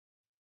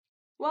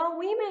While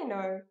we may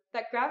know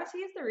that gravity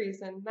is the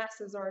reason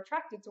masses are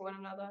attracted to one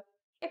another,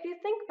 if you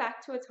think back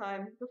to a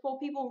time before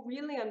people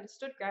really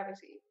understood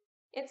gravity,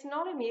 it's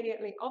not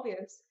immediately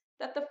obvious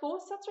that the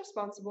force that's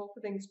responsible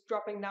for things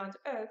dropping down to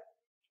Earth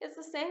is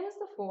the same as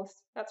the force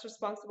that's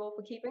responsible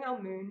for keeping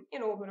our moon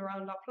in orbit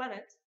around our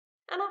planet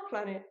and our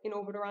planet in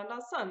orbit around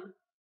our sun.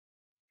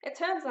 It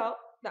turns out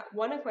that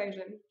one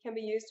equation can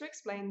be used to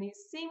explain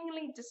these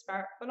seemingly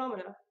disparate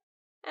phenomena,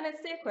 and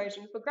it's the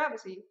equation for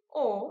gravity,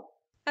 or,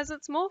 as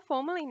it's more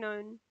formally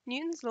known,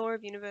 Newton's law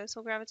of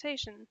universal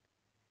gravitation.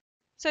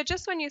 So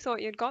just when you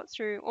thought you'd got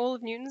through all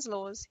of Newton's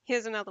laws,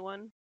 here's another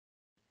one.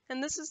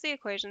 And this is the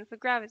equation for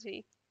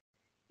gravity.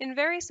 In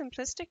very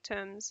simplistic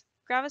terms,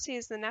 gravity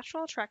is the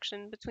natural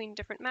attraction between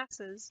different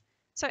masses,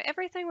 so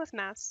everything with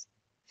mass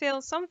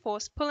feels some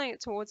force pulling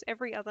it towards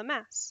every other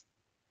mass.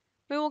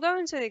 We will go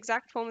into the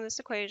exact form of this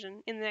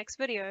equation in the next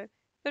video,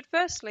 but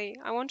firstly,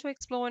 I want to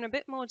explore in a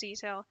bit more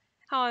detail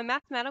how a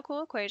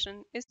mathematical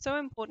equation is so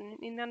important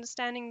in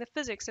understanding the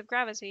physics of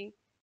gravity.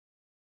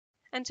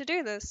 And to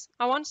do this,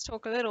 I want to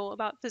talk a little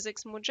about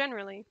physics more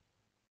generally.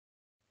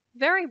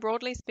 Very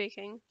broadly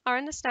speaking, our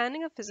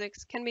understanding of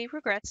physics can be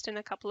progressed in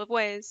a couple of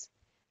ways.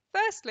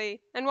 Firstly,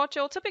 and what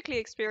you'll typically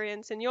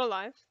experience in your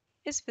life,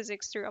 is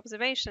physics through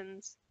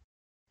observations.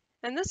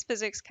 And this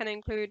physics can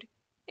include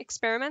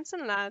experiments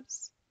in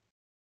labs,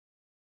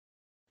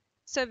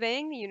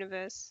 surveying the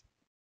universe,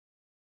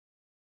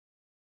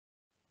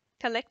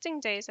 collecting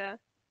data,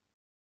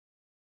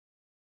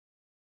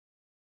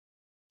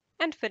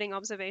 and fitting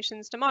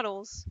observations to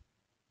models.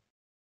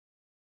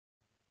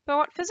 But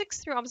what physics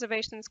through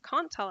observations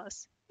can't tell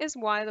us is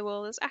why the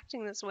world is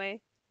acting this way.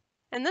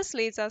 And this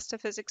leads us to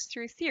physics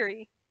through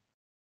theory.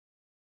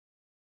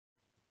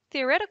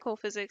 Theoretical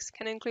physics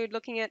can include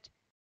looking at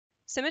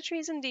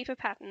symmetries and deeper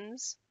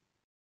patterns,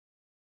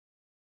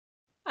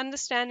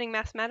 understanding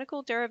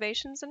mathematical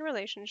derivations and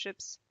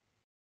relationships,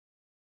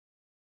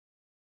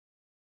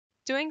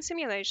 doing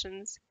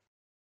simulations,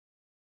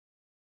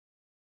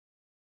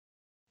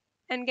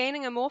 and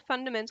gaining a more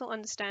fundamental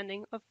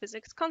understanding of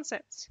physics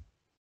concepts.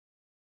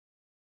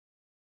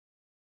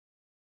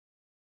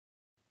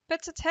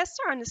 But to test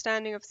our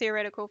understanding of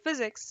theoretical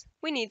physics,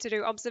 we need to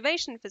do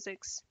observation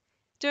physics,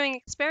 doing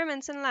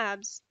experiments in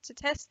labs to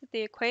test that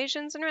the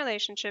equations and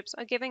relationships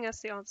are giving us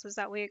the answers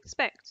that we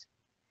expect.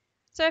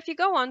 So if you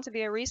go on to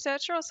be a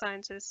researcher or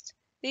scientist,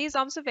 these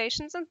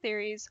observations and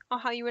theories are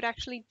how you would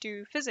actually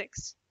do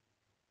physics.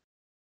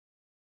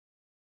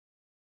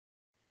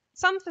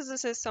 Some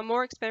physicists are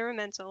more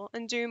experimental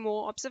and do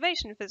more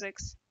observation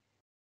physics.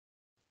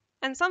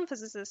 And some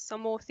physicists are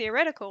more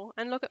theoretical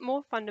and look at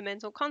more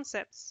fundamental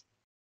concepts.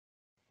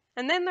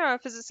 And then there are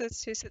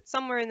physicists who sit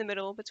somewhere in the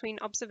middle between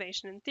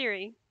observation and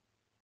theory.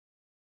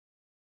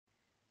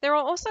 There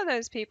are also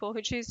those people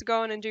who choose to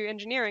go on and do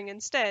engineering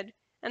instead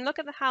and look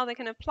at how they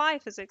can apply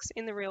physics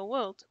in the real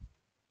world.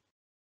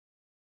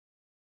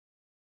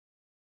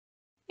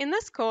 In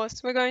this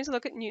course, we're going to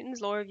look at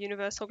Newton's law of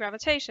universal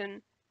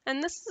gravitation,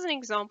 and this is an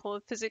example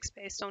of physics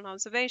based on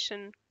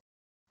observation.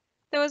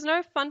 There was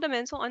no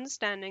fundamental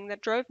understanding that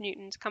drove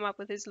Newton to come up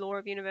with his law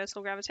of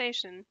universal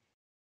gravitation.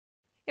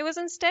 It was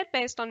instead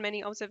based on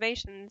many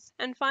observations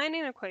and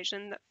finding an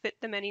equation that fit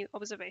the many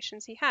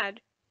observations he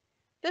had.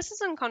 This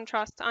is in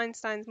contrast to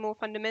Einstein's more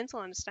fundamental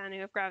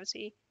understanding of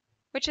gravity,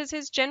 which is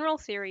his general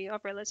theory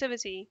of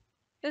relativity.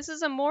 This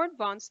is a more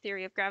advanced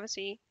theory of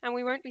gravity, and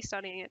we won't be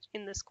studying it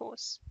in this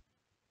course.